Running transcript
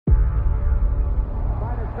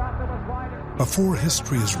Before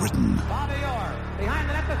history is written,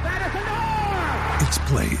 it's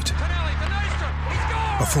played.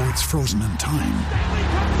 Before it's frozen in time,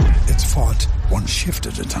 it's fought one shift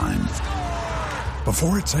at a time.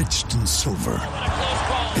 Before it's etched in silver,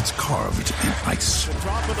 it's carved in ice.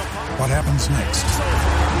 What happens next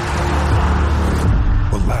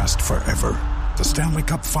will last forever. The Stanley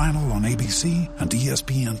Cup Final on ABC and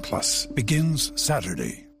ESPN Plus begins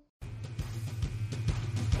Saturday.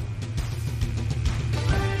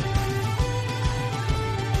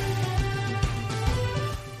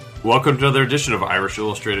 Welcome to another edition of Irish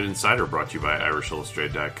Illustrated Insider, brought to you by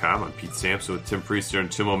IrishIllustrated.com. I'm Pete Sampson with Tim Priester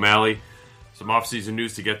and Tim O'Malley. Some off-season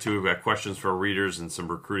news to get to. We've got questions for our readers and some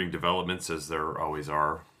recruiting developments, as there always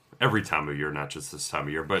are every time of year, not just this time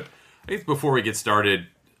of year. But I think before we get started,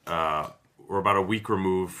 we're about a week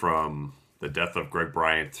removed from the death of Greg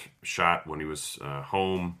Bryant, shot when he was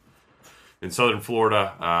home in southern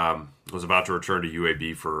Florida. Was about to return to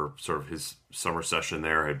UAB for sort of his summer session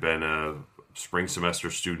there. Had been a spring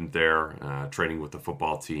semester student there, training with the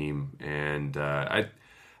football team. And I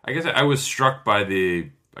guess I was struck by the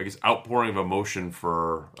outpouring of emotion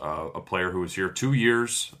for a player who was here 2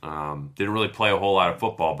 years. Didn't really play a whole lot of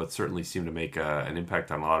football, but certainly seemed to make an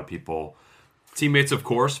impact on a lot of people. Teammates, of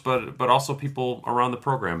course, but also people around the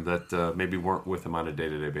program that maybe weren't with him on a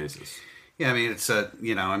day-to-day basis. Yeah, I mean, it's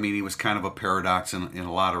he was kind of a paradox in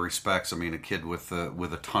a lot of respects. I mean, a kid with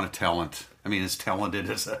a ton of talent. I mean, as talented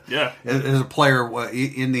as a player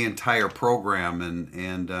in the entire program,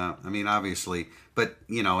 and I mean, obviously, but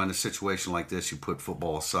in a situation like this, you put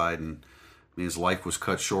football aside, and I mean, his life was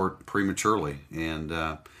cut short prematurely, and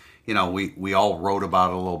we all wrote about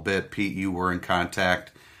it a little bit. Pete, you were in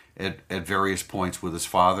contact at various points with his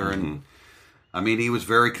father, and I mean, he was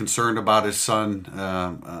very concerned about his son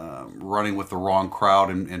running with the wrong crowd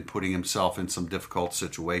and putting himself in some difficult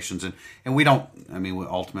situations. And we don't, I mean,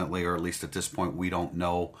 ultimately, or at least at this point, we don't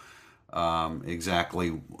know exactly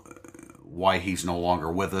why he's no longer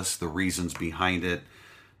with us, the reasons behind it.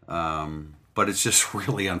 But it's just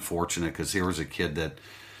really unfortunate because here was a kid that,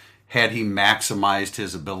 had he maximized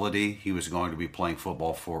his ability, he was going to be playing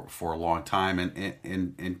football for a long time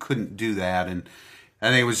and couldn't do that. And I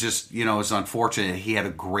think it was just, it was unfortunate. He had a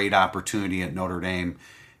great opportunity at Notre Dame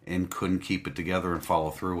and couldn't keep it together and follow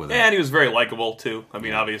through with it. And he was very likable, too. I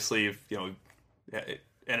mean, obviously, ended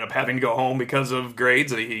up having to go home because of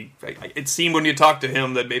grades. It seemed when you talked to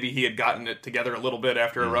him that maybe he had gotten it together a little bit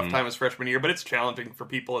after a rough time his freshman year, but it's challenging for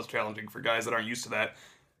people. It's challenging for guys that aren't used to that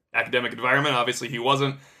academic environment. Obviously, he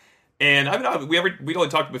wasn't. And we only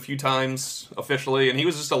talked to him a few times officially, and he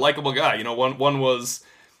was just a likable guy. One was,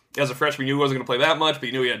 as a freshman, he knew he wasn't going to play that much, but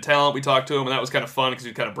he knew he had talent. We talked to him, and that was kind of fun because he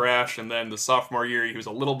was kind of brash. And then the sophomore year, he was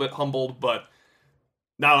a little bit humbled, but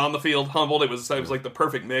not on the field humbled. It was like the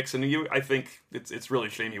perfect mix. And I think it's really a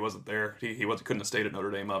shame he wasn't there. He couldn't have stayed at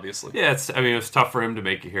Notre Dame, obviously. Yeah, it was tough for him to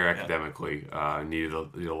make it here academically. Needed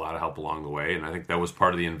a lot of help along the way, and I think that was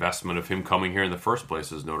part of the investment of him coming here in the first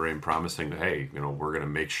place. Is Notre Dame promising that, hey, we're going to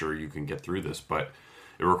make sure you can get through this, but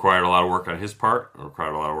it required a lot of work on his part. It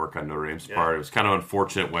required a lot of work on Notre Dame's part. It was kind of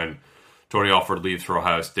unfortunate when Tony Alford leaves for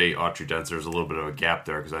Ohio State. Autry Dents, there's a little bit of a gap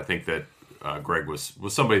there because I think that Greg was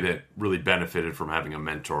somebody that really benefited from having a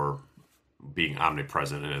mentor being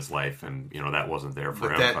omnipresent in his life, and that wasn't there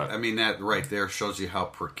for him. That right there shows you how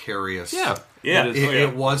precarious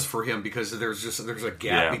it was for him because there's a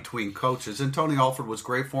gap between coaches, and Tony Alford was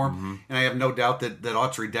great for him, and I have no doubt that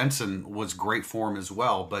Autry Denson was great for him as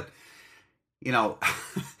well, but I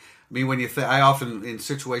mean, when you I often, in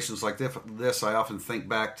situations like this, I often think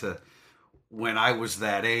back to when I was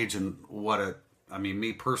that age and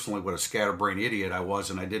me personally, what a scatterbrained idiot I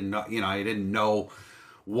was, and I didn't know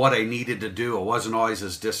what I needed to do. I wasn't always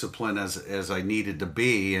as disciplined as I needed to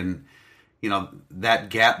be, and that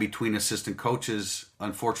gap between assistant coaches,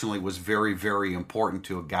 unfortunately, was very, very important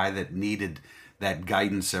to a guy that needed that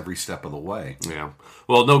guidance every step of the way. Yeah.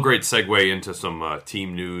 Well, no great segue into some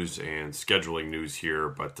team news and scheduling news here,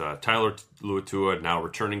 but Tyler Luatua now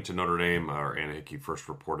returning to Notre Dame. Anna Hickey first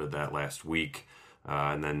reported that last week,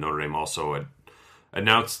 and then Notre Dame also had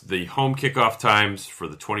announced the home kickoff times for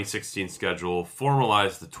the 2016 schedule,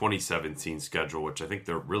 formalized the 2017 schedule, which I think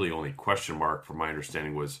the really only question mark, from my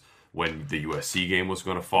understanding, was when the USC game was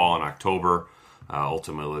going to fall in October.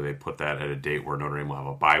 Ultimately, they put that at a date where Notre Dame will have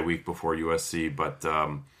a bye week before USC. But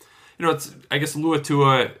it's I guess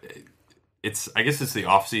Luatua. It's the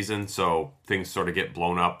off season, so things sort of get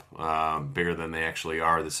blown up bigger than they actually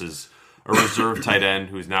are. This is a reserve tight end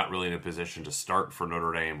who's not really in a position to start for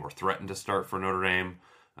Notre Dame or threaten to start for Notre Dame.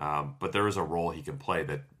 But there is a role he can play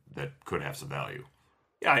that could have some value.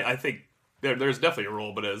 Yeah, I think there's definitely a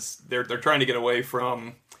role, but as they're trying to get away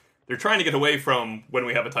from when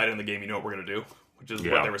we have a tight end in the game, you know what we're going to do, which is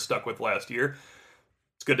what they were stuck with last year.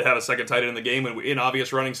 It's good to have a second tight end in the game and in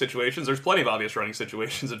obvious running situations. There's plenty of obvious running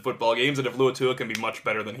situations in football games, and if Luatua can be much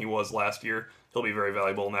better than he was last year, he'll be very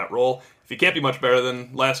valuable in that role. If he can't be much better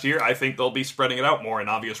than last year, I think they'll be spreading it out more in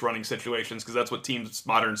obvious running situations, because that's what teams,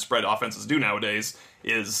 modern spread offenses do nowadays,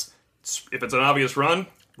 is if it's an obvious run,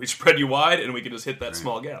 we spread you wide and we can just hit that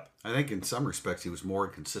small gap. I think in some respects he was more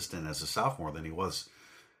consistent as a sophomore than he was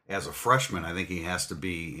as a freshman. I think he has to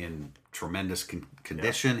be in tremendous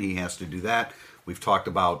condition. Yeah. He has to do that. We've talked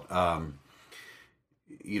about, the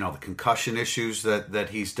concussion issues that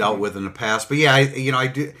he's dealt with in the past. But yeah,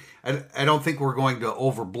 I don't think we're going to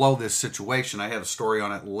overblow this situation. I had a story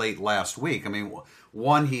on it late last week. I mean,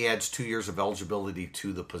 one, he adds 2 years of eligibility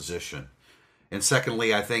to the position. And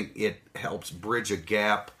secondly, I think it helps bridge a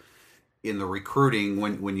gap in the recruiting.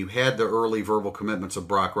 When you had the early verbal commitments of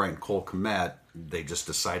Brock Wright and Cole Kmet, they just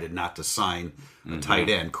decided not to sign a tight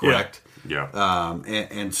end, correct? Yeah.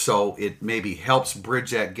 And so it maybe helps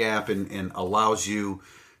bridge that gap and allows you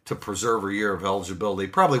to preserve a year of eligibility,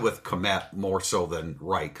 probably with Kmet more so than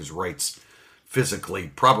Wright, because Wright's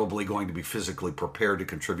probably going to be physically prepared to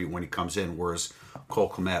contribute when he comes in, whereas Cole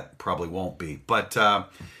Kmet probably won't be. But,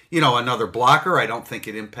 another blocker, I don't think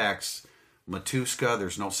it impacts Matuska.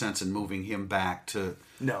 There's no sense in moving him back to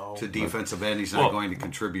defensive end. He's not going to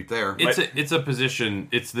contribute there. It's a position.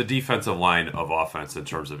 It's the defensive line of offense in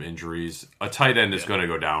terms of injuries. A tight end is going to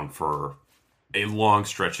go down for a long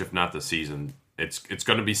stretch, if not the season. It's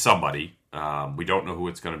going to be somebody. We don't know who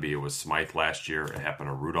it's going to be. It was Smythe last year. It happened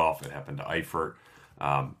to Rudolph. It happened to Eifert.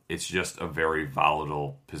 It's just a very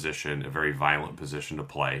volatile position, a very violent position to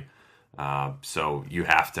play. So you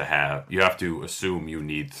have to assume you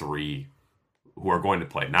need three who are going to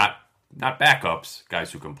play, not backups,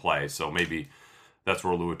 guys who can play. So maybe that's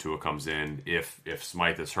where Luatua comes in if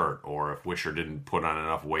Smythe is hurt, or if Wisher didn't put on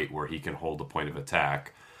enough weight where he can hold the point of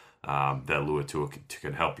attack, that Luatua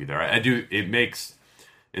can help you there. It makes,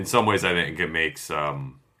 in some ways, I think it makes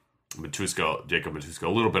Jacob Matuska a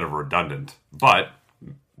little bit of a redundant, but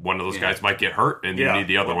one of those guys might get hurt, and you need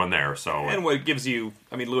the other one there. So, and what it gives you,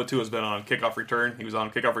 Luatua has been on kickoff return. He was on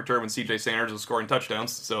kickoff return when C.J. Sanders was scoring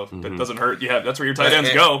touchdowns, so that doesn't hurt. That's where your tight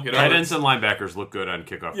ends go. Tight ends and linebackers look good on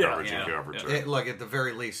kickoff coverage and kickoff return. Look, at the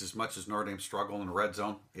very least, as much as Notre Dame's struggling in the red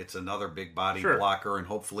zone, it's another big body blocker, and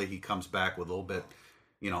hopefully he comes back with a little bit,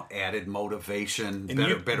 added motivation,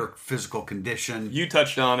 better physical condition. You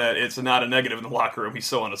touched on it. It's not a negative in the locker room. He's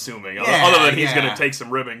so unassuming. Other than he's going to take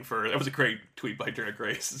some ribbing for... That was a great tweet by Derek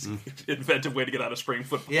Grace. Inventive way to get out of spring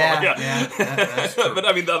football. That's true. But,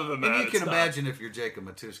 other than that... And you can imagine if you're Jacob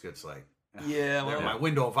Matuska, it's like... my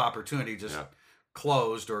window of opportunity just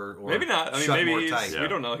closed or maybe not. Maybe more tight. We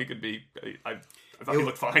don't know. He could be... I thought he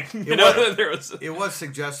looked fine. It was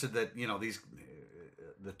suggested that, these...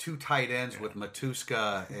 the two tight ends with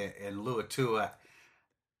Matuska and Luatua,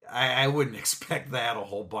 I wouldn't expect that a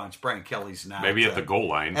whole bunch. Brian Kelly's not. Maybe at the goal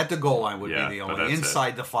line. At the goal line would be the only.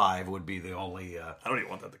 Inside the 5 would be the only. I don't even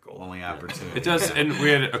want that the goal line. Only opportunity. It does, and we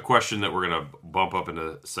had a question that we're going to bump up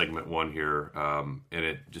into segment 1 here, and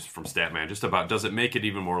it just from Statman, just about, does it make it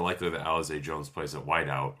even more likely that Alize Jones plays at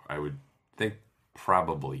wideout? I would think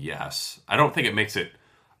probably yes. I don't think it makes it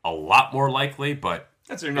a lot more likely, but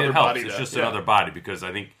that's another body. It's just another body, because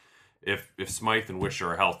I think if Smythe and Wisher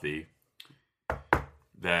are healthy,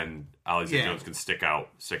 then Alize Jones can stick out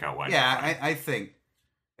wide. Yeah, I think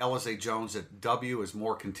Alize Jones at W is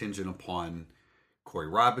more contingent upon Corey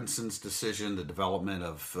Robinson's decision, the development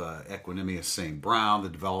of Equanimous St. Brown, the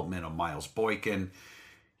development of Miles Boykin.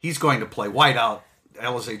 He's going to play wideout.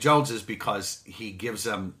 Alize Jones is because he gives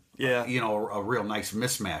them a real nice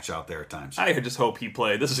mismatch out there at times. I just hope he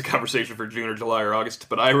plays. This is a conversation for June or July or August,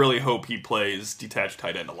 but I really hope he plays detached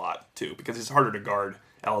tight end a lot, too, because it's harder to guard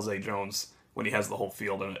Alize Jones when he has the whole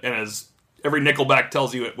field. And as every nickelback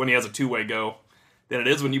tells you, when he has a two-way go, than it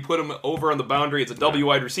is when you put him over on the boundary. It's a W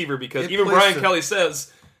wide receiver, because even Brian Kelly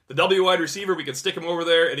says, the W wide receiver, we can stick him over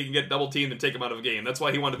there and he can get double teamed and take him out of a game. That's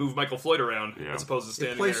why he wanted to move Michael Floyd around as opposed to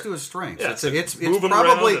standing there. It plays to his strengths. Yeah, it's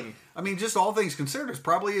probably, just all things considered, it's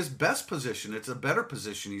probably his best position. It's a better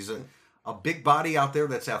position. He's a big body out there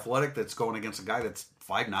that's athletic, that's going against a guy that's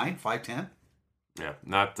 5'9", 5'10". Yeah,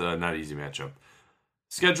 not easy matchup.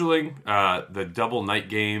 Scheduling the double night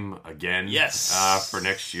game again. Yes. For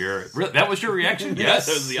next year. That was your reaction? Yes.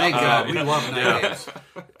 That was the Thank God. We love night games.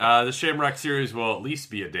 The Shamrock Series will at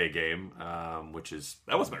least be a day game, which is...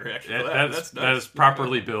 That was my reaction. That is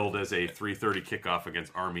properly billed as a 3:30 kickoff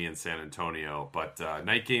against Army in San Antonio. But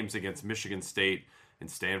night games against Michigan State in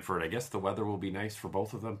Stanford. I guess the weather will be nice for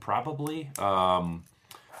both of them, probably.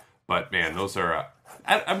 But man, those are.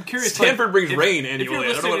 I'm curious. Stanford brings rain annually.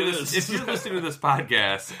 I don't know what it is. If you're listening to this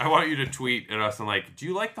podcast, I want you to tweet at us and do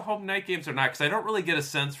you like the home night games or not? Because I don't really get a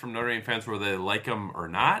sense from Notre Dame fans whether they like them or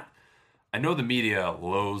not. I know the media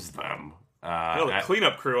loathes them. The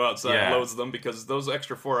cleanup crew outside loads them because those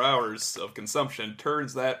extra 4 hours of consumption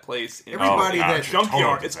turns that place into that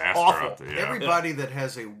junkyard. It's awful. Everybody that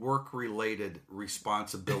has a work-related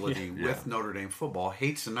responsibility with Notre Dame football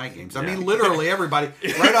hates the night games. I mean, literally everybody,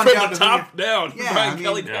 right on from down the to top down. Yeah, Brian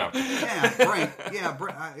Kelly down.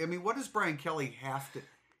 I mean, what does Brian Kelly have to?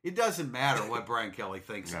 It doesn't matter what Brian Kelly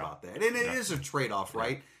thinks about that, and it is a trade-off,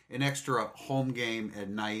 right? An extra home game at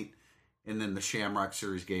night. And then the Shamrock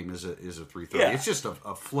Series game is a 3:30. Yeah. It's just a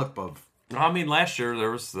flip of. I mean, last year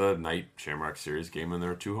there was the night Shamrock Series game, and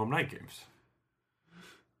there were 2 home night games.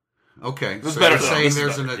 Okay, this is better. Saying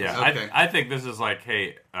there's an okay. I think this is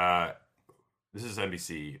hey, this is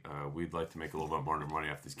NBC. We'd like to make a little bit more money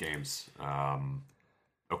off these games.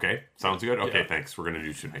 Okay, sounds good. Okay, thanks. We're going to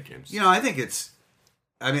do 2 night games. I think it's.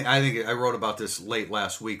 I mean, I think I wrote about this late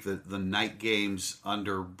last week. The night games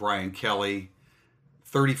under Brian Kelly.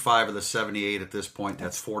 35 of the 78 at this point.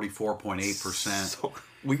 That's 44.8%. So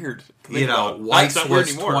weird. Weiss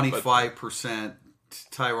was 25%.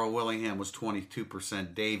 Tyrone Willingham was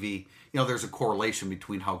 22%. Davey. There's a correlation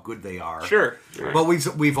between how good they are. Sure. But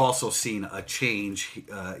we've also seen a change,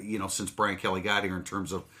 since Brian Kelly got here in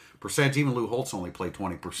terms of percentage. Even Lou Holtz only played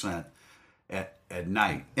 20% at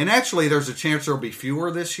night. And actually, there's a chance there'll be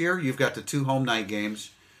fewer this year. You've got the 2 home night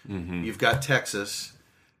games. Mm-hmm. You've got Texas.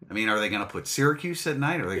 I mean, are they going to put Syracuse at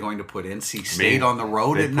night? Are they going to put NC State on the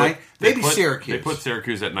road at night? Maybe Syracuse. They put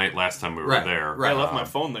Syracuse at night last time we were there. Right. I left my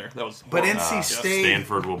phone there. That was. But NC State,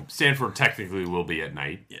 Stanford technically will be at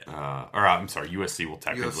night. Yeah. Or I'm sorry, USC will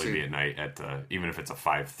technically be at night at even if it's a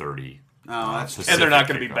 5:30. Oh, that's and they're not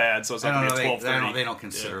going to be bad, so it's not going to be 12:30. They don't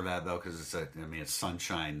consider that though because it's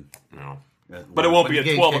sunshine. No. But it won't be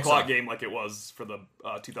a 12 o'clock game like it was for the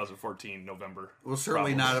 2014 November. Well,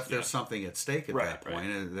 certainly not if there's something at stake at that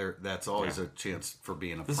point. That's always a chance for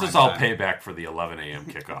being a. This is all payback for the 11 a.m.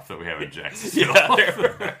 kickoff that we have in Jacksonville.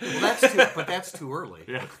 Well, that's too early.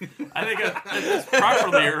 Yeah, I think it's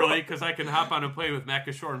properly early because I can hop on a plane with Matt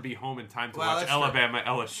Kishore and be home in time to watch Alabama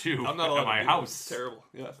LSU at my house. It's terrible.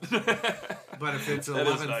 Yeah. But if it's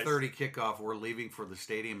 11:30 kickoff, we're leaving for the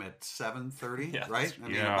stadium at 7:30, right? I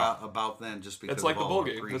mean, about then. Just because it's like the bowl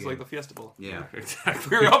game. It's like the Fiesta Bowl. Yeah,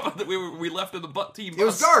 exactly. We were up. We left in the team bus. It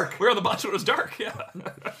was dark. We were on the bus when it was dark. Yeah.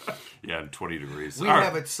 Yeah, and 20 degrees. We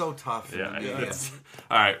have it so tough. Yeah.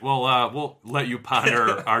 All right. Well, we'll let you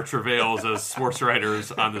ponder our travails as sports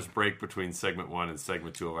writers on this break between segment 1 and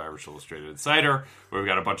segment 2 of Irish Illustrated Insider, where we've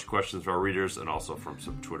got a bunch of questions from our readers and also from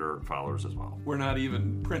some Twitter followers as well. We're not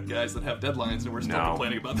even print guys that have deadlines, and we're still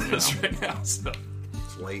complaining about this right now. So.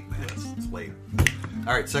 It's late, man. It's late.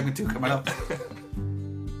 All right, segment 2 coming up.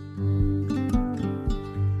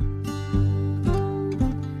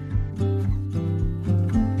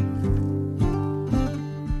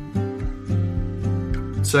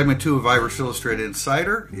 Segment 2 of Irish Illustrated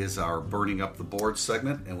Insider is our Burning Up the Board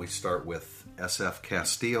segment, and we start with SF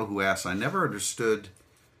Castillo, who asks, I never understood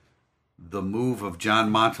the move of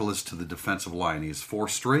John Montelis to the defensive line. He is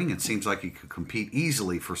 4-string. It seems like he could compete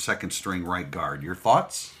easily for second-string right guard. Your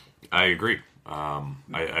thoughts? I agree. I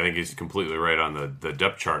think he's completely right on the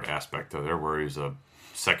depth chart aspect of there, where he's a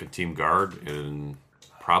second-team guard and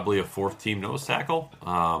probably a fourth-team nose tackle.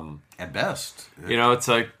 At best. It's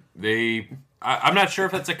like I'm not sure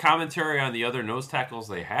if it's a commentary on the other nose tackles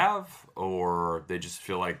they have, or they just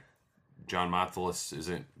feel like John Montelis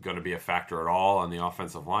isn't going to be a factor at all on the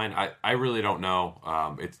offensive line. I really don't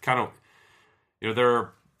know. It's kind of,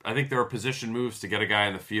 I think there are position moves to get a guy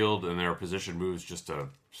in the field, and there are position moves just to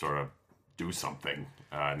sort of do something.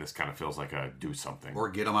 And this kind of feels like a do something. Or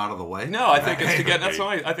get him out of the way. No, I think it's to get. That's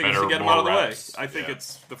why I think it's to get him out of the way. I think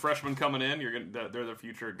it's the freshman coming in. They're the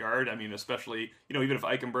future guard. I mean, especially even if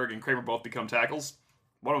Eichenberg and Kramer both become tackles,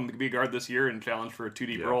 one of them could be a guard this year and challenge for a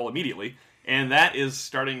 2-deep role immediately. And that is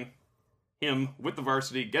starting him with the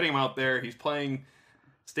varsity, getting him out there. He's playing,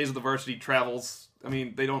 stays with the varsity, travels. I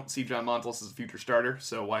mean, they don't see John Montelis as a future starter,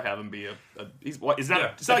 so why have him be it's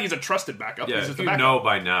not like he's a trusted backup. Yeah, if you know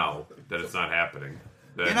by now that it's not happening.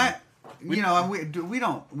 Then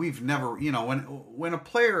we've never,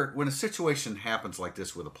 when a situation happens like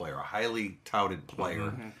this with a player, a highly touted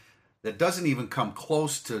player that doesn't even come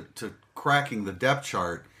close to cracking the depth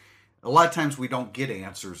chart, a lot of times we don't get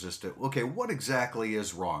answers as to, okay, what exactly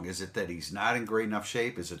is wrong? Is it that he's not in great enough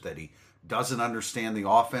shape? Is it that he doesn't understand the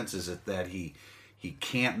offense? Is it that he He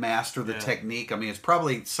can't master the technique. I mean, it's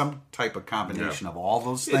probably some type of combination of all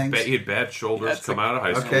those things. He had bad shoulders come out of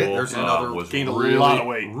high school. Okay, there's another. Was gained really, a lot of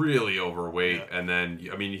weight. Really overweight. And then,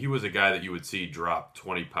 I mean, he was a guy that you would see drop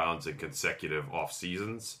 20 pounds in consecutive off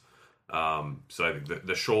seasons. So I think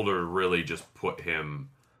the shoulder really just put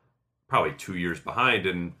him probably 2 years behind.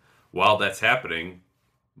 And while that's happening,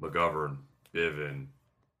 McGovern, Bivin,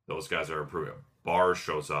 those guys are improving. Barr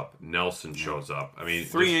shows up. Nelson shows up. I mean,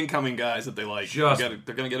 3 incoming guys that they like. They're going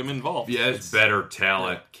to get them involved. Yeah, it's better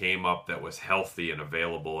talent came up that was healthy and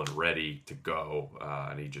available and ready to go,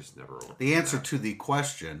 and he just never. The answer to the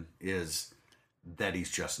question is that he's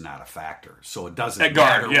just not a factor. So it doesn't at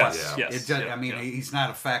guard. matter. Yes. I mean, he's not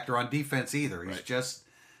a factor on defense either. He's just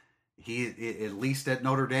at least at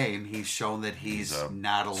Notre Dame, he's shown that he's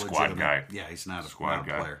not a squad legitimate guy. Yeah, he's not a squad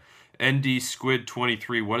guy. player. ND Squid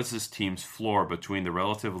 23, what is this team's floor between the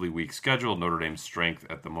relatively weak schedule, Notre Dame's strength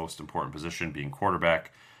at the most important position being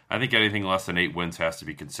quarterback? I think anything less than 8 wins has to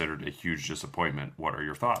be considered a huge disappointment. What are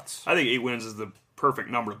your thoughts? I think 8 wins is the perfect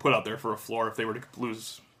number to put out there for a floor if they were to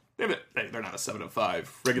lose. They're not a 7-5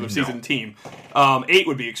 regular season team. 8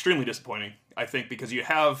 would be extremely disappointing, I think, because you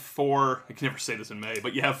have 4, I can never say this in May,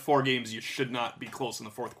 but you have 4 games you should not be close in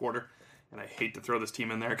the fourth quarter. And I hate to throw this team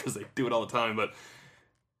in there because they do it all the time, but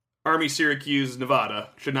Army, Syracuse, Nevada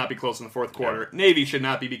should not be close in the fourth quarter. Yeah. Navy should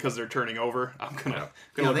not be because they're turning over. I'm gonna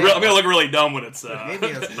look really dumb when it's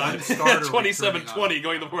 27-20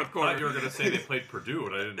 going to the fourth quarter. I thought you were going to say they played Purdue,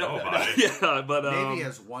 and I didn't know about it. Yeah, but Navy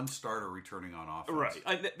has 1 starter returning on offense.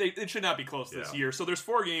 Right, it should not be close this year. So there's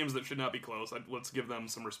 4 games that should not be close. Let's give them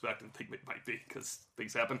some respect and think it might be because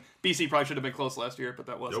things happen. BC probably should have been close last year, but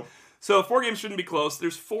that was. Nope. So 4 games shouldn't be close.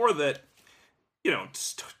 There's 4 that,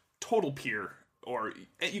 total pure. Or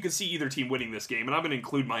you can see either team winning this game, and I'm going to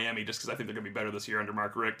include Miami just because I think they're going to be better this year under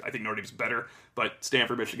Mark Richt. I think Notre Dame's better, but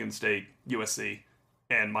Stanford, Michigan State, USC,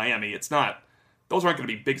 and Miami, it's not. Those aren't going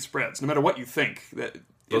to be big spreads, no matter what you think.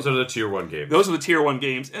 Those are the Tier 1 games. Those are the Tier 1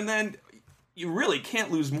 games, and then you really can't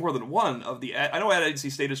lose more than one of the. I know at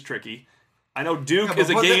NC State is tricky. I know Duke is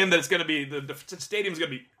a game that it's going to be the stadium's going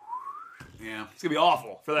to be. Yeah, it's gonna be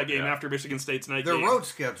awful for that game after Michigan State's night game. Their road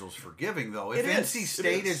schedule's forgiving though. If NC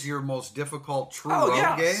State is your most difficult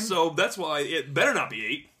road game, so that's why it better not be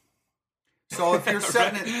 8. So if you're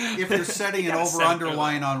setting an over/under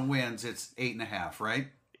line on wins, it's 8.5, right?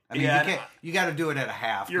 I mean, you got to do it at a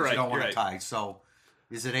half because you don't want to tie. So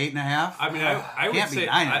is it 8.5? I mean, I would say 9.5.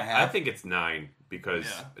 I think it's 9. Because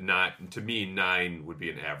to me, 9 would be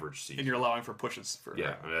an average season. And you're allowing for pushes for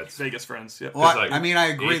Vegas friends. Yeah. Well, I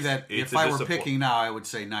agree that if I were picking now, I would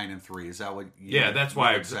say 9-3. Is that what? That's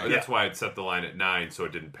why I'd set the line at 9, so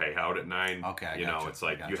it didn't pay out at 9. Okay, it's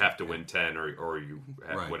like you have to win 10, or you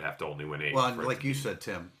would have to only win 8. Well, and like you said,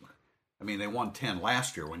 Tim. I mean, they won 10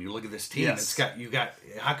 last year. When you look at this team, you're going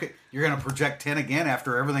to project 10 again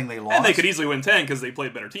after everything they lost? And they could easily win 10 because they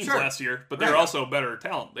played better teams last year, but they're also better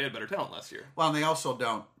talent. They had better talent last year. Well, and they also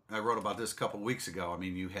don't. I wrote about this a couple of weeks ago. I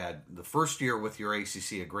mean, you had the first year with your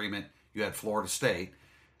ACC agreement, you had Florida State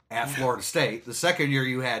at Florida State. The second year,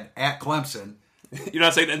 you had at Clemson. You're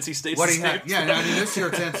not saying NC State's the same? I mean, this year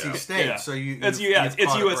it's NC State. Yeah. So it's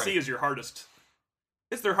USC is your hardest.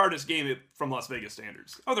 It's their hardest game from Las Vegas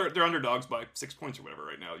standards. Oh, they're underdogs by 6 points or whatever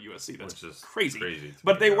right now. USC, that's just crazy.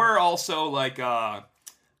 But they were also like the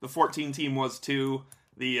 14 team was too.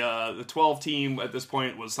 The 12 team at this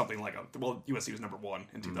point was something like USC was number 1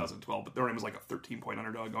 in 2012, but their name was like a 13-point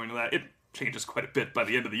underdog going to that. It changes quite a bit by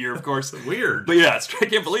the end of the year, of course. Weird. But yeah, I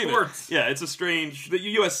can't believe it. Yeah, it's a strange. The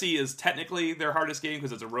USC is technically their hardest game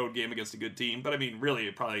because it's a road game against a good team. But I mean,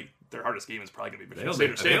 really, their hardest game is probably going to be Michigan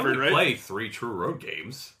State or Stanford, right? They only play 3 true road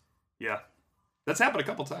games. Yeah. That's happened a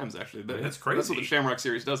couple times, actually. That's crazy. That's what the Shamrock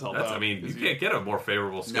Series does help out. I mean, you can't get a more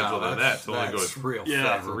favorable schedule than that. To only go real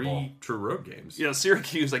favorable. 3 true road games. Yeah,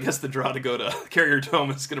 Syracuse, I guess the draw to go to Carrier Dome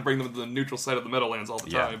is going to bring them to the neutral side of the Meadowlands all the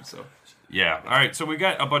time. So yeah. All right, so we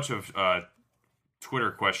got a bunch of Twitter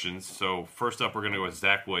questions. So first up, we're going to go with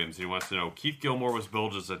Zach Williams. He wants to know, Keith Gilmore was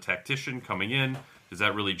billed as a tactician coming in. Does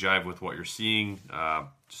that really jive with what you're seeing?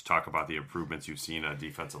 Just talk about the improvements you've seen on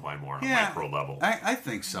defensive line more on a micro level. I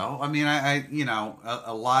think so. I mean,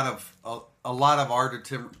 a lot of our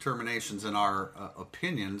determinations and our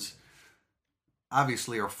opinions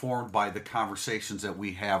obviously are formed by the conversations that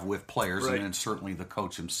we have with players, and then certainly the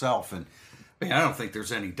coach himself. And I don't think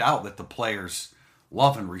there's any doubt that the players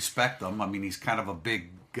love and respect them. I mean, he's kind of a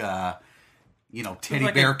big,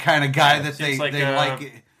 teddy bear kind of guy that they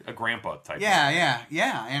like. A grandpa type. Yeah.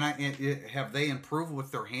 And have they improved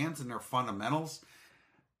with their hands and their fundamentals?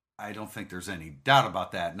 I don't think there's any doubt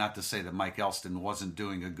about that. Not to say that Mike Elston wasn't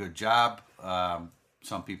doing a good job.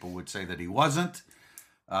 some people would say that he wasn't.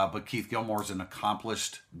 But Keith Gilmore's an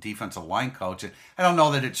accomplished defensive line coach. I don't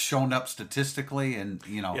know that it's shown up statistically and,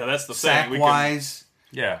 that's the sack-wise.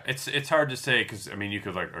 Yeah, it's hard to say because, you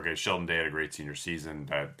could Sheldon Day had a great senior season.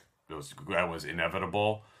 That was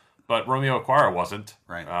inevitable. But Romeo Okwara wasn't.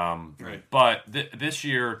 Right. Right. But this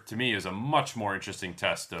year, to me, is a much more interesting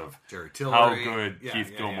test of Jerry Tillery, how good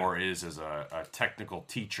Keith Gilmore is as a technical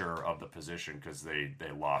teacher of the position because they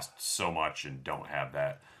lost so much and don't have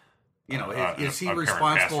that. Is he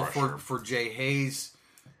responsible for Jay Hayes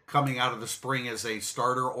coming out of the spring as a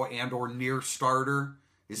starter or near starter?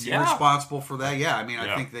 Is he responsible for that? Yeah,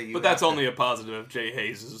 I think that you. But that's only a positive. Jay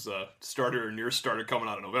Hayes is a starter or near starter coming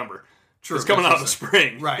out of November. True, it's coming out of the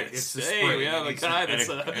spring, right? It's the spring. We have a guy that's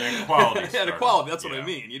an equality. That's what I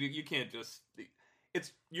mean. You can't just.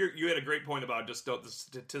 You had a great point about just the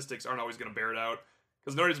statistics aren't always going to bear it out.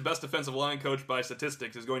 Because Notre Dame's best defensive line coach by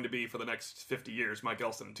statistics is going to be for the next 50 years, Mike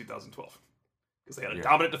Elston in 2012. Because they had a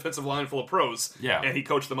dominant defensive line full of pros, and he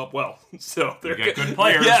coached them up well. So they're good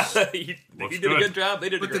players. Yeah, he did a good job. They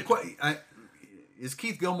did a great job. Is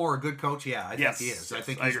Keith Gilmore a good coach? Yeah, I think he is. Yes, I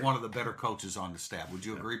think he's one of the better coaches on the staff. Would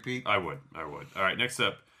you agree, Pete? I would. All right, next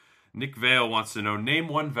up, Nick Vale wants to know, name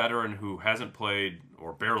one veteran who hasn't played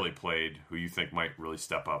or barely played who you think might really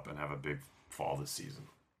step up and have a big fall this season.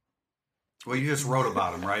 Well, you just wrote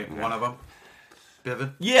about him, right? One of them?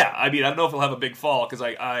 Bivin? Yeah, I don't know if he'll have a big fall, because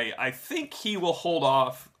I think he will hold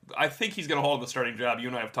off. I think he's going to hold the starting job. You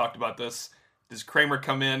and I have talked about this. Does Kramer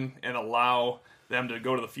come in and allow them to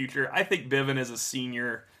go to the future? I think Bivin is a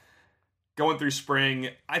senior going through spring.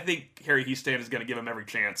 I think Harry Hiestand is going to give him every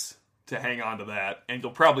chance to hang on to that. And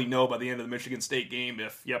you'll probably know by the end of the Michigan State game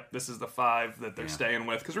if, this is the 5 that they're staying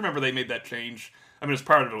with. Because remember, they made that change. As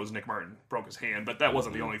part of it was Nick Martin broke his hand, but that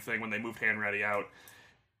wasn't the only thing when they moved Hanratty out.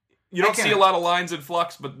 You don't see a lot of lines in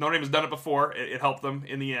flux, but Notre Dame has done it before. It helped them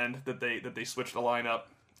in the end that they switched the line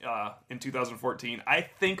up in 2014. I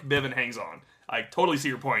think Bivin hangs on. I totally see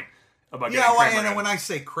your point about getting Kramer and when I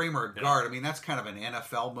say Kramer at guard, that's kind of an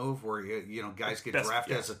NFL move where guys get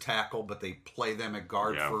drafted as a tackle, but they play them at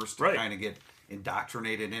guard first to kind of get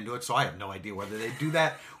indoctrinated into it. So I have no idea whether they do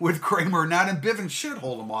that with Kramer or not, and Bivin should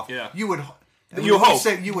hold them off. Yeah. You would. You hope.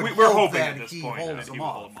 We're hoping that at this he point holds them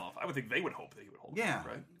off. I would think they would hope that he would hold them off,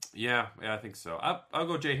 right? Yeah, I think so. I'll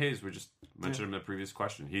go Jay Hayes. We just mentioned him in the previous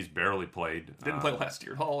question. He's barely played. Didn't play last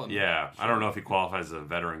year at all. I don't know if he qualifies as a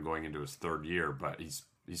veteran going into his 3rd year, but he's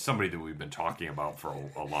somebody that we've been talking about for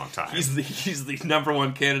a long time. He's the number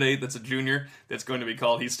one candidate that's a junior that's going to be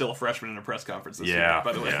called. He's still a freshman in a press conference this year,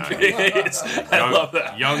 by the way. Jay Hayes. I love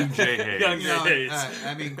that. Young Jay Hayes. Young Jay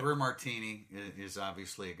Hayes. Greer Martini is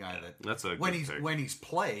obviously a guy that's a when he's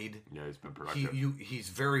played, he's been productive. He's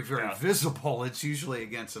very, very visible. It's usually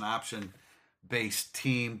against an option-based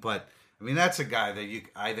team, but that's a guy that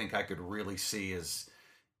I think I could really see as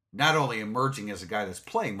not only emerging as a guy that's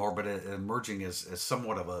playing more, but emerging as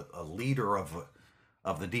somewhat of a leader of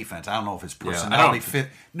the defense. I don't know if his personality fit.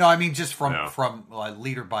 No, just from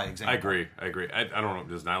leader by example. I agree. I don't know.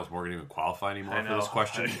 Does Niles Morgan even qualify anymore for this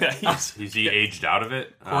question? Is he aged out of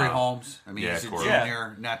it? Corey Holmes. He's a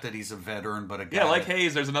junior. Not that he's a veteran, but a guy. Yeah, like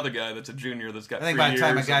Hayes. There's another guy that's a junior that's got. I think by the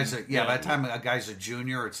time by the time a guy's a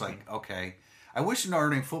junior, it's like okay. I wish Notre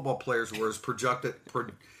Dame football players were as productive.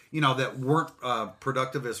 That weren't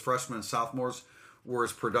productive as freshmen and sophomores were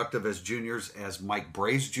as productive as juniors as Mike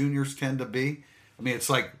Bray's juniors tend to be. It's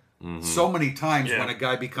like so many times when a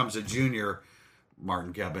guy becomes a junior,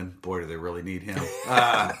 Martin Gebbin, boy, do they really need him.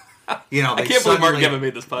 I can't believe Martin Gebbin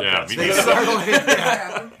made this podcast.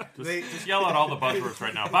 Just yell out all the buzzwords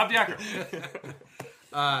right now. Bob Diaco.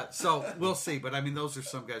 So we'll see, but those are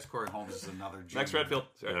some guys. Corey Holmes is another junior. Max Redfield.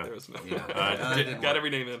 Got every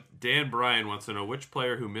name in. Dan Bryan wants to know which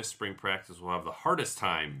player who missed spring practice will have the hardest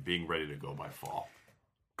time being ready to go by fall.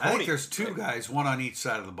 I think there's 2 guys, one on each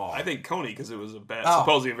side of the ball. I think Coney, because it was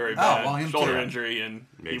supposedly a very bad shoulder injury, and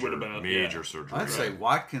he would have been a major surgery. I'd say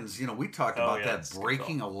Watkins. We talked about that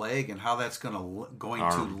breaking a leg and how that's going to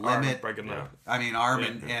limit. Arm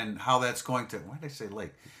and how that's going to. Why did I say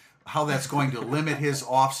leg? How that's going to limit his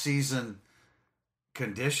off-season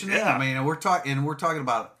conditioning. And we're talking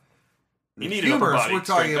about you need an upper body. We're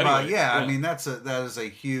talking about that is a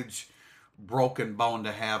huge broken bone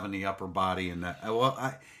to have in the upper body, and that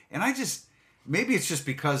maybe it's just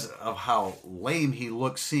because of how lame he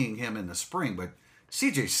looked seeing him in the spring, but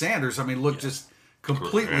CJ Sanders looked just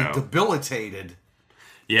completely debilitated.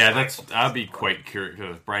 Yeah, I'd be quite curious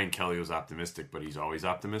because Brian Kelly was optimistic, but he's always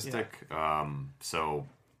optimistic. So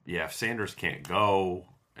if Sanders can't go,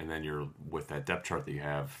 and then you're with that depth chart that you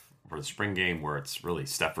have for the spring game where it's really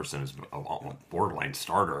Stepherson is a borderline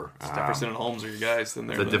starter. Stepherson and Holmes are your guys. Then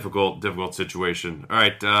it's a difficult situation. All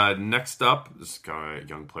right, next up, this is kind of a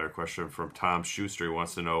young player question from Tom Schuster. He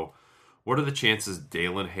wants to know, what are the chances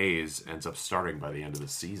Dalen Hayes ends up starting by the end of the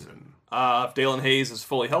season? If Dalen Hayes is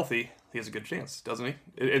fully healthy, he has a good chance, doesn't he?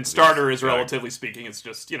 And starter is relatively speaking. It's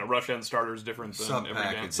just, rush end starter is different than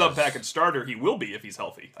every game. Sub-package starter, he will be if he's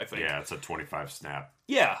healthy, I think. Yeah, it's a 25 snap.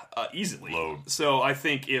 Yeah, easily. Load. So I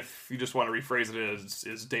think if you just want to rephrase it as,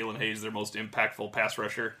 is Dalen Hayes their most impactful pass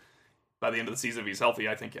rusher by the end of the season if he's healthy?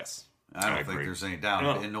 I think yes. I don't think there's any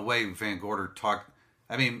doubt. In the way Van Gorder talked,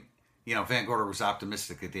 Van Gorder was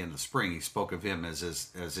optimistic at the end of the spring. He spoke of him as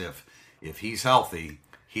if he's healthy,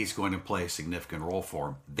 he's going to play a significant role for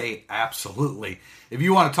him. They absolutely. If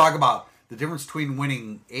you want to talk about the difference between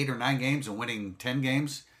winning 8 or 9 games and winning 10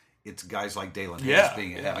 games, it's guys like Dalen Hayes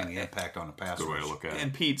having the impact on the pass rush. Good way to look at it.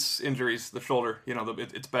 And Pete's injuries, the shoulder,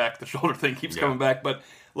 it's back. The shoulder thing keeps coming back. But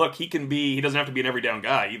look, he doesn't have to be an every down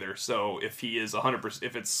guy either. So if he is 100%,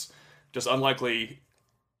 if it's just unlikely,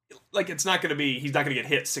 it's not going to be, he's not going to get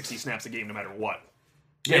hit 60 snaps a game no matter what.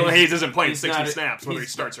 Dalen Hayes isn't playing 60 snaps whether he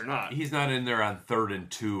starts or not. He's not in there on 3rd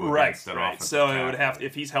and 2 against that offensive So tackle. it would have,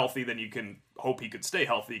 if he's healthy, then you can hope he could stay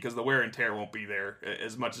healthy because the wear and tear won't be there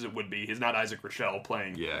as much as it would be. He's not Isaac Rochelle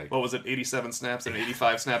playing. What was it, 87 snaps in an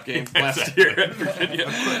 85 snap game last year at Virginia.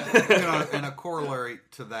 And a corollary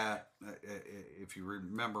to that, if you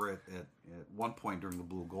remember at one point during the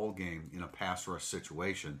Blue Gold game in a pass rush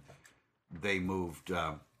situation, they moved.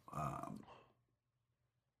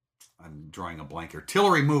 I'm drawing a blank here.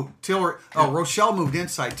 Rochelle moved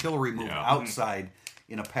inside. Tillery moved outside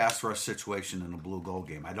in a pass rush situation in a Blue Gold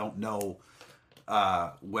game. I don't know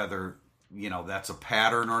whether that's a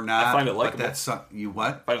pattern or not. I find it likable. But that's you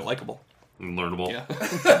what? I find it likable. And learnable. Yeah.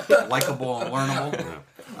 Likable and learnable.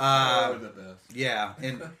 Yeah.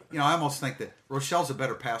 And I almost think that Rochelle's a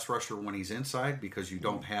better pass rusher when he's inside because you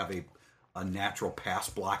don't have a natural pass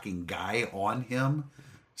blocking guy on him.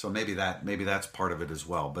 So maybe that's part of it as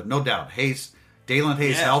well. But no doubt, Dalen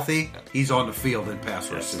Hayes healthy, he's on the field in pass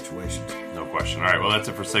rush situations. No question. All right, well, that's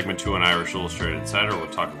it for segment 2 on Irish Illustrated Insider. We'll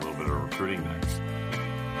talk a little bit of recruiting next.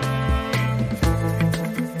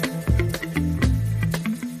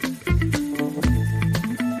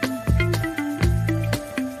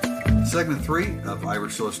 Segment 3 of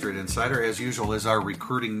Irish Illustrated Insider, as usual, is our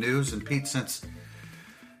recruiting news. And Pete, since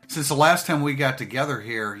the last time we got together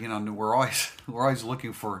here, we're always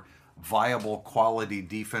looking for viable, quality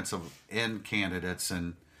defensive end candidates,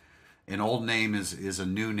 and an old name is a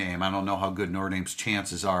new name. I don't know how good Notre Dame's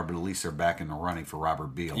chances are, but at least they're back in the running for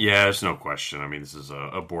Robert Beal. Yeah, there's no question. I mean, this is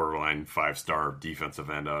a borderline 5-star defensive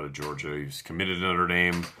end out of Georgia. He's committed to Notre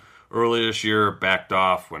Dame early this year, backed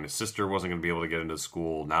off when his sister wasn't going to be able to get into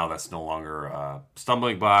school. Now that's no longer a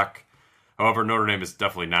stumbling block. However, Notre Dame is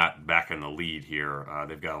definitely not back in the lead here.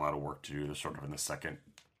 They've got a lot of work to do. They're sort of in the second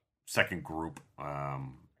group,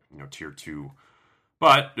 tier 2.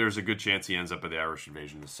 But there's a good chance he ends up at the Irish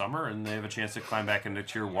Invasion this summer, and they have a chance to climb back into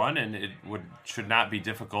tier 1. And it should not be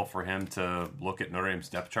difficult for him to look at Notre Dame's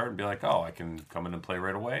depth chart and be like, oh, I can come in and play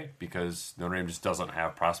right away, because Notre Dame just doesn't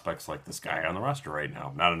have prospects like this guy on the roster right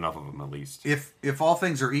now. Not enough of them, at least. If all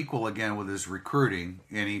things are equal again with his recruiting,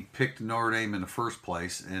 and he picked Notre Dame in the first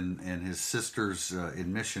place, and his sister's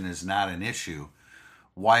admission is not an issue,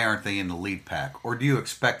 why aren't they in the lead pack? Or do you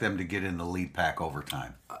expect them to get in the lead pack over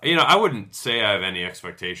time? I wouldn't say I have any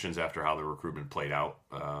expectations after how the recruitment played out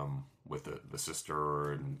with the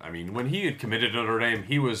sister. And I mean, when he had committed to Notre Dame,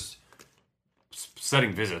 he was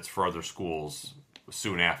setting visits for other schools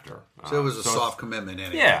soon after. So it was a soft commitment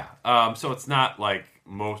anyway. Yeah. So it's not like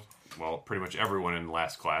pretty much everyone in the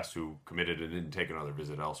last class who committed and didn't take another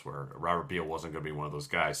visit elsewhere. Robert Beal wasn't going to be one of those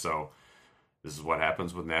guys. So this is what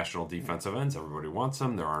happens with national defensive ends. Everybody wants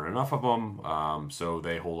them. There aren't enough of them. So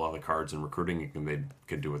they hold all the cards in recruiting, and they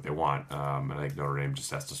can do what they want. And I think Notre Dame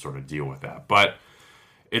just has to sort of deal with that. But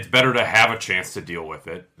it's better to have a chance to deal with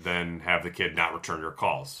it than have the kid not return your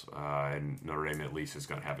calls. And Notre Dame at least is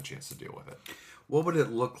going to have a chance to deal with it. What would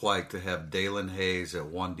it look like to have Dalen Hayes at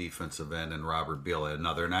one defensive end and Robert Beal at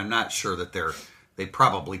another? And I'm not sure that they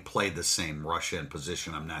probably played the same rush end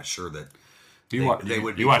position. I'm not sure that you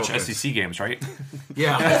watch SEC games, right?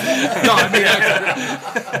 Yeah. No, I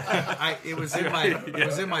mean, it was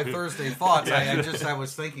in my Thursday thoughts. I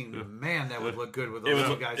was thinking, man, that would look good with those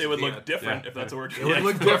two guys. It would look different if that's a word. It would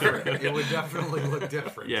look different. It would definitely look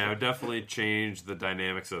different. Yeah, it would definitely change the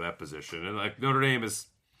dynamics of that position. And like Notre Dame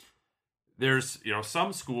there's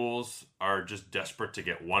some schools are just desperate to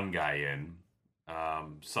get one guy in.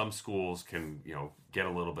 Some schools can get a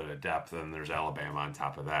little bit of depth, and there's Alabama on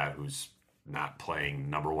top of that, who's not playing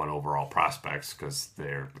number 1 overall prospects because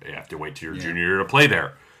they have to wait till your junior year to play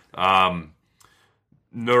there.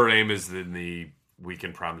 Notre Dame is in the we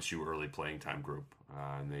can promise you early playing time group,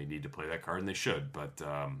 and they need to play that card, and they should. But there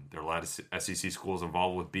are a lot of SEC schools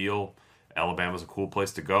involved with Beal. Alabama's a cool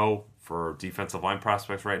place to go for defensive line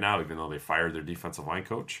prospects right now, even though they fired their defensive line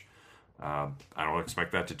coach. I don't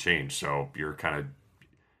expect that to change. So you're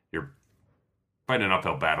fighting an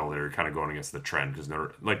uphill battle there. You're kind of going against the trend because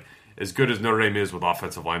as good as Notre Dame is with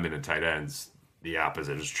offensive linemen and tight ends, the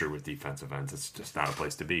opposite is true with defensive ends. It's just not a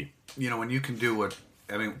place to be. When you can do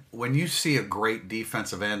when you see a great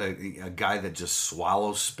defensive end, a guy that just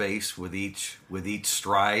swallows space with each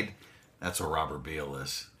stride, that's what Robert Beal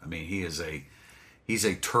is. He's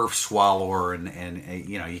a turf swallower, and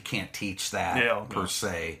you can't teach that per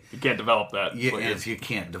se. You can't develop that. You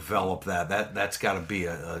can't develop that. That's got to be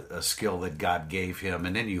a skill that God gave him,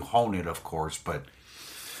 and then you hone it, of course. But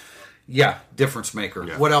difference maker.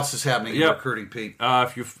 Yeah. What else is happening in recruiting, Pete?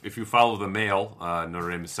 If you follow the mail,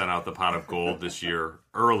 Notre Dame has sent out the pot of gold this year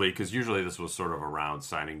early because usually this was sort of around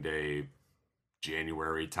signing day,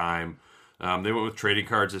 January time. They went with trading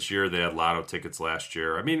cards this year. They had lotto tickets last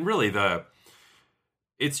year. Really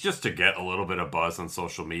it's just to get a little bit of buzz on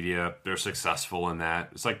social media. They're successful in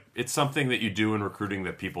that. It's something that you do in recruiting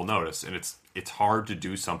that people notice, and it's hard to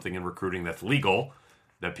do something in recruiting that's legal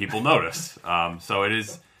that people notice. So it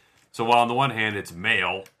is. So while on the one hand it's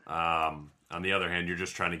mail, on the other hand you're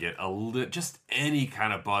just trying to get just any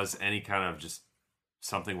kind of buzz, any kind of just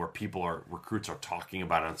something where recruits are talking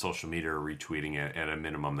about it on social media or retweeting it. At a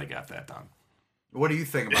minimum, they got that done. What do you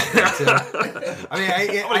think about that, Tim?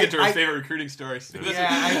 I want to get to our favorite recruiting stories.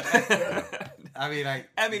 I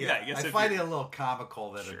find it a little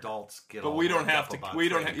comical that adults get. But we don't have to. We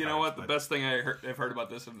don't. You know what? The best thing I've heard about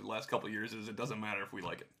this in the last couple of years is it doesn't matter if we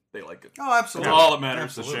like it. They like it. Oh, absolutely. That's all that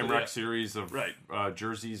matters. It's the Shamrock series of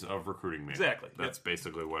jerseys of recruiting mail. Exactly. That's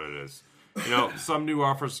basically what it is. Some new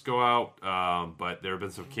offers go out, but there have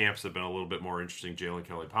been some camps that have been a little bit more interesting. Jalen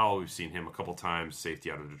Kelly-Powell, we've seen him a couple times,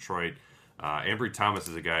 safety out of Detroit. Ambry Thomas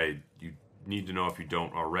is a guy you need to know if you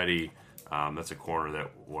don't already. That's a corner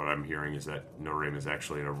that what I'm hearing is that Notre Dame is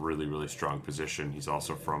actually in a really, really strong position. He's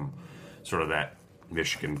also from sort of that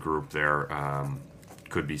Michigan group there.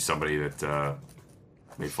 Could be somebody that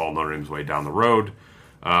may fall Notre Dame's way down the road.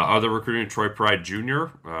 Other recruiting, Troy Pride Jr.,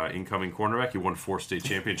 incoming cornerback. He won 4 state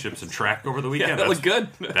championships in track over the weekend. Yeah, that was good.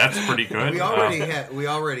 That's pretty good. We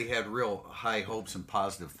already had real high hopes and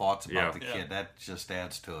positive thoughts about the kid. That just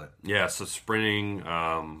adds to it. Yeah, so sprinting,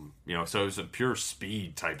 so it's a pure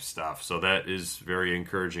speed type stuff. So that is very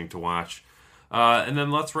encouraging to watch. And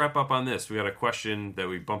then let's wrap up on this. We got a question that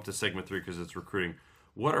we bumped to segment 3 because it's recruiting.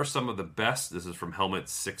 What are some of the best? This is from Helmet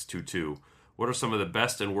 622. What are some of the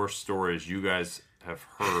best and worst stories you guys have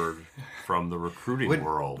heard from the recruiting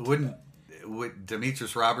world? Would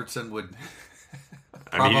Demetrius Robertson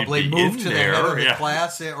probably move to the head of the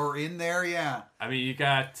class or in there? Yeah. You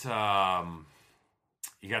got the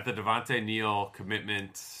Devontae Neal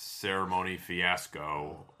commitment ceremony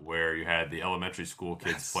fiasco where you had the elementary school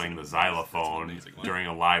kids playing the xylophone during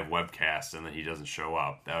a live webcast, and then he doesn't show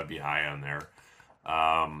up. That would be high on there.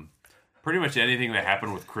 Pretty much anything that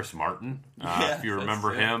happened with Chris Martin, if you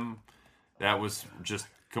remember him. That was just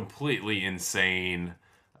completely insane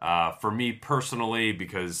for me personally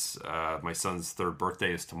because my son's 3rd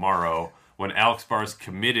birthday is tomorrow. When Alex Bars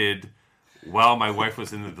committed while my wife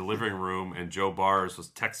was in the delivering room and Joe Bars was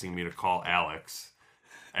texting me to call Alex.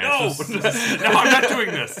 And no, I'm not doing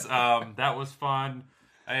this. That was fun.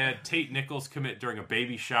 I had Tate Nichols commit during a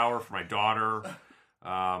baby shower for my daughter.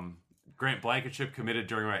 Grant Blankenship committed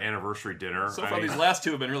during my anniversary dinner. So far, these last 2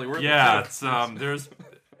 have been really worth it. Yeah, it's there's.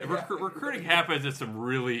 Recruiting happens at some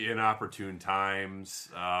really inopportune times,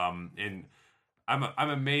 and I'm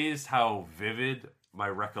amazed how vivid my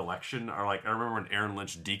recollection are. I remember when Aaron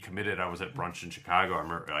Lynch decommitted. I was at brunch in Chicago. I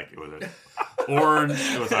remember it was at Orange.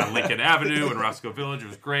 It was on Lincoln Avenue in Roscoe Village. It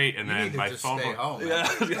was great. And then my phone.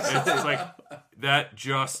 It's that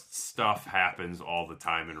just stuff happens all the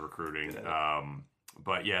time in recruiting.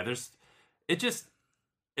 But yeah,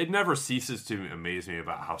 it never ceases to amaze me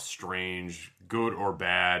about how strange, good or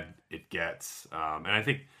bad, it gets. And I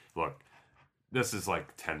think, look, this is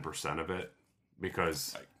 10% of it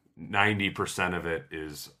because 90% of it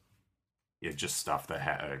is just stuff that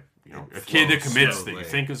a kid that commits that you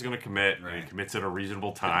think is going to commit and he commits at a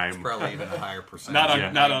reasonable time. It's probably even a higher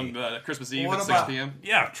percentage. Not on Christmas Eve at 6 p.m.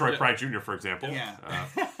 Yeah, Troy Pride Jr., for example. Yeah.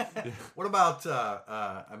 What about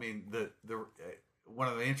one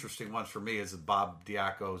of the interesting ones for me is Bob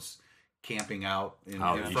Diaco's camping out in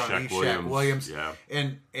Shaq front of Shaq Williams. Yeah.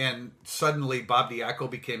 And suddenly Bob Diaco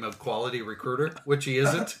became a quality recruiter, which he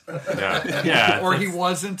isn't. Yeah. Or he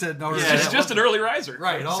wasn't at Notre Dame. Yeah, he's just an early riser.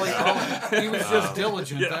 Right. He was just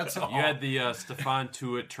diligent. That's all. You had the Stephon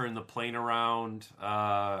Tuitt turn the plane around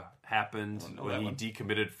happened when he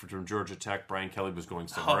decommitted from Georgia Tech. Brian Kelly was going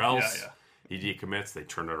somewhere else. Yeah. He decommits. They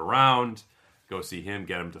turn it around. Go see him.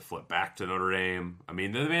 Get him to flip back to Notre Dame. I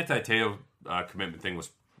mean, the Manti Te'o commitment thing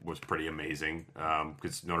was pretty amazing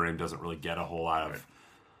because Notre Dame doesn't really get a whole lot of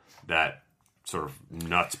that sort of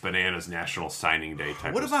nuts bananas National Signing Day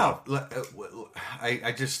type of stuff. What about,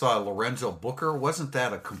 I just thought Lorenzo Booker, wasn't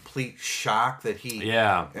that a complete shock that he...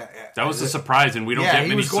 Yeah, that was a surprise, and we don't get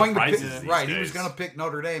many surprises these days. He was going to pick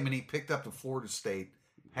Notre Dame, and he picked up the Florida State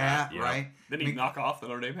hat, right? Didn't he knock off the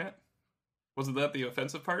Notre Dame hat? Wasn't that the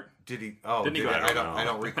offensive part? Did he? Oh, did he? I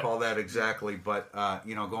don't recall that exactly, but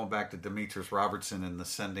going back to Demetrius Robertson and the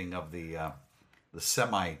sending of the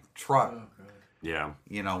semi truck,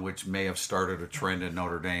 which may have started a trend in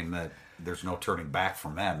Notre Dame that there's no turning back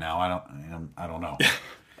from that. Now I don't know.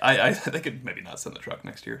 They could maybe not send the truck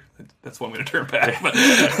next year. That's one way to turn back. But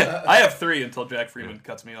I have 3 until Jack Freeman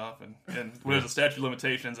cuts me off, and there's a statute of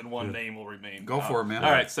limitations, and one name will remain. Go for it, man. All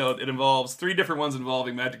right, so it involves 3 different ones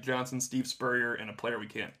involving Magic Johnson, Steve Spurrier, and a player we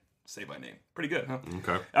can't say by name. Pretty good, huh?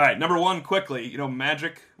 Okay. All right, number 1, quickly.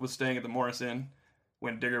 Magic was staying at the Morris Inn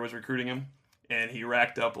when Digger was recruiting him, and he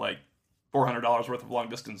racked up like $400 worth of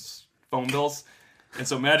long-distance phone bills. And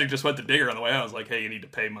so Magic just went to Digger on the way out. I was like, hey, you need to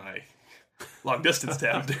pay my long distance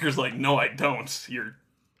tab. Digger's like, no, I don't.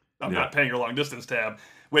 I'm not paying your long distance tab.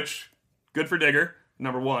 Which, good for Digger.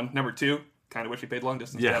 Number 1. Number 2, kind of wish he paid long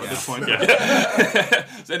distance tab at this point.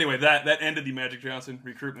 So anyway, that ended the Magic Johnson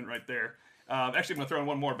recruitment right there. Actually, I'm going to throw in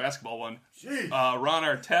one more basketball one. Ron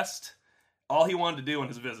Artest, all he wanted to do on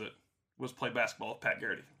his visit was play basketball with Pat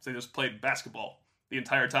Garrity. So he just played basketball the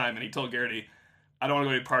entire time, and he told Garrity, I don't want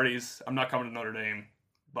to go to parties. I'm not coming to Notre Dame,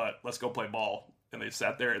 but let's go play ball. And they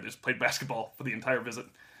sat there and just played basketball for the entire visit.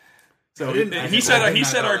 So he said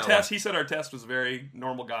Artest was a very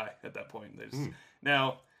normal guy at that point.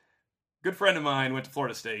 Now, good friend of mine went to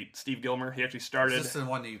Florida State, Steve Gilmer. He actually started. Is this the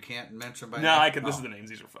one that you can't mention by name? No, I can. This is the names.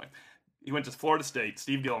 These are fine. He went to Florida State,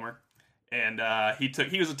 Steve Gilmer, and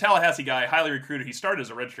he was a Tallahassee guy, highly recruited. He started as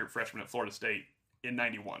a redshirt freshman at Florida State in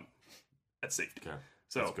 '91 at safety. Okay.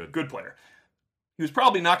 So good player. He was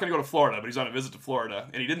probably not going to go to Florida, but he's on a visit to Florida,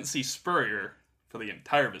 and he didn't see Spurrier for the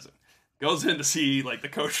entire visit. Goes in to see the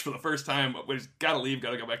coach for the first time, but he's got to leave,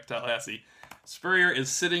 got to go back to Tallahassee. Spurrier is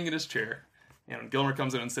sitting in his chair, and Gilmer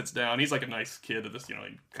comes in and sits down. He's like a nice kid, this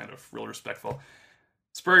kind of real respectful.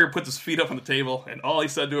 Spurrier puts his feet up on the table, and all he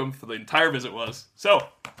said to him for the entire visit was, "So,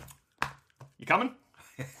 you coming?"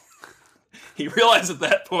 He realized at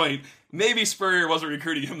that point maybe Spurrier wasn't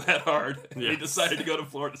recruiting him that hard. And he decided to go to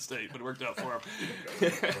Florida State, but it worked out for him. Oh my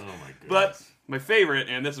goodness. But my favorite,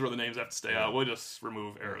 and this is where the names have to stay out, we'll just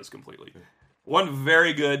remove eras completely. One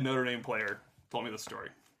very good Notre Dame player told me this story.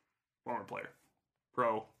 Former player.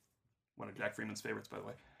 Pro. One of Jack Freeman's favorites, by the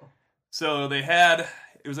way. So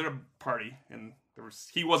it was at a party, and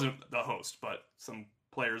he wasn't the host, but some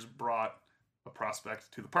players brought a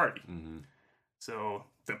prospect to the party. Mm-hmm. So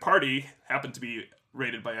the party happened to be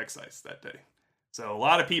raided by excise that day. So a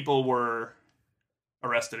lot of people were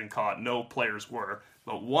arrested and caught. No players were.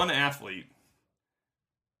 But one athlete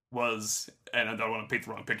was, and I don't want to paint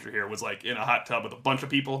the wrong picture here, was in a hot tub with a bunch of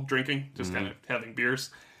people drinking, just kind of having beers.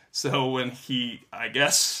 So when I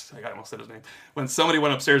almost said his name, when somebody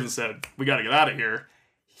went upstairs and said, we got to get out of here,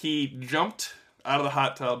 he jumped out of the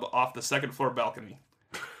hot tub off the second floor balcony,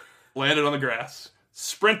 landed on the grass,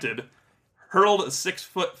 sprinted, hurled a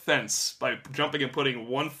 6-foot fence by jumping and putting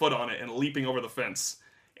 1 foot on it and leaping over the fence,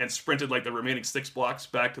 and sprinted the remaining 6 blocks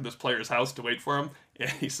back to this player's house to wait for him. And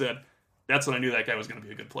he said, that's when I knew that guy was going to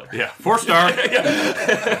be a good player. Yeah, 4-star.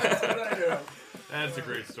 That's a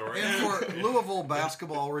great story. And for Louisville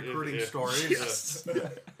basketball recruiting stories. Yes.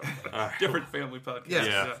 Different family podcast.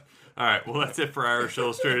 Yeah. All right, well, that's it for Irish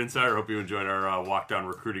Illustrated Insider. Hope you enjoyed our walk down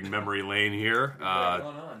recruiting memory lane here.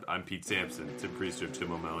 I'm Pete Sampson, Tim Priester,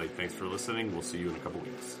 Tim O'Malley. Thanks for listening. We'll see you in a couple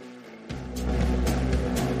weeks.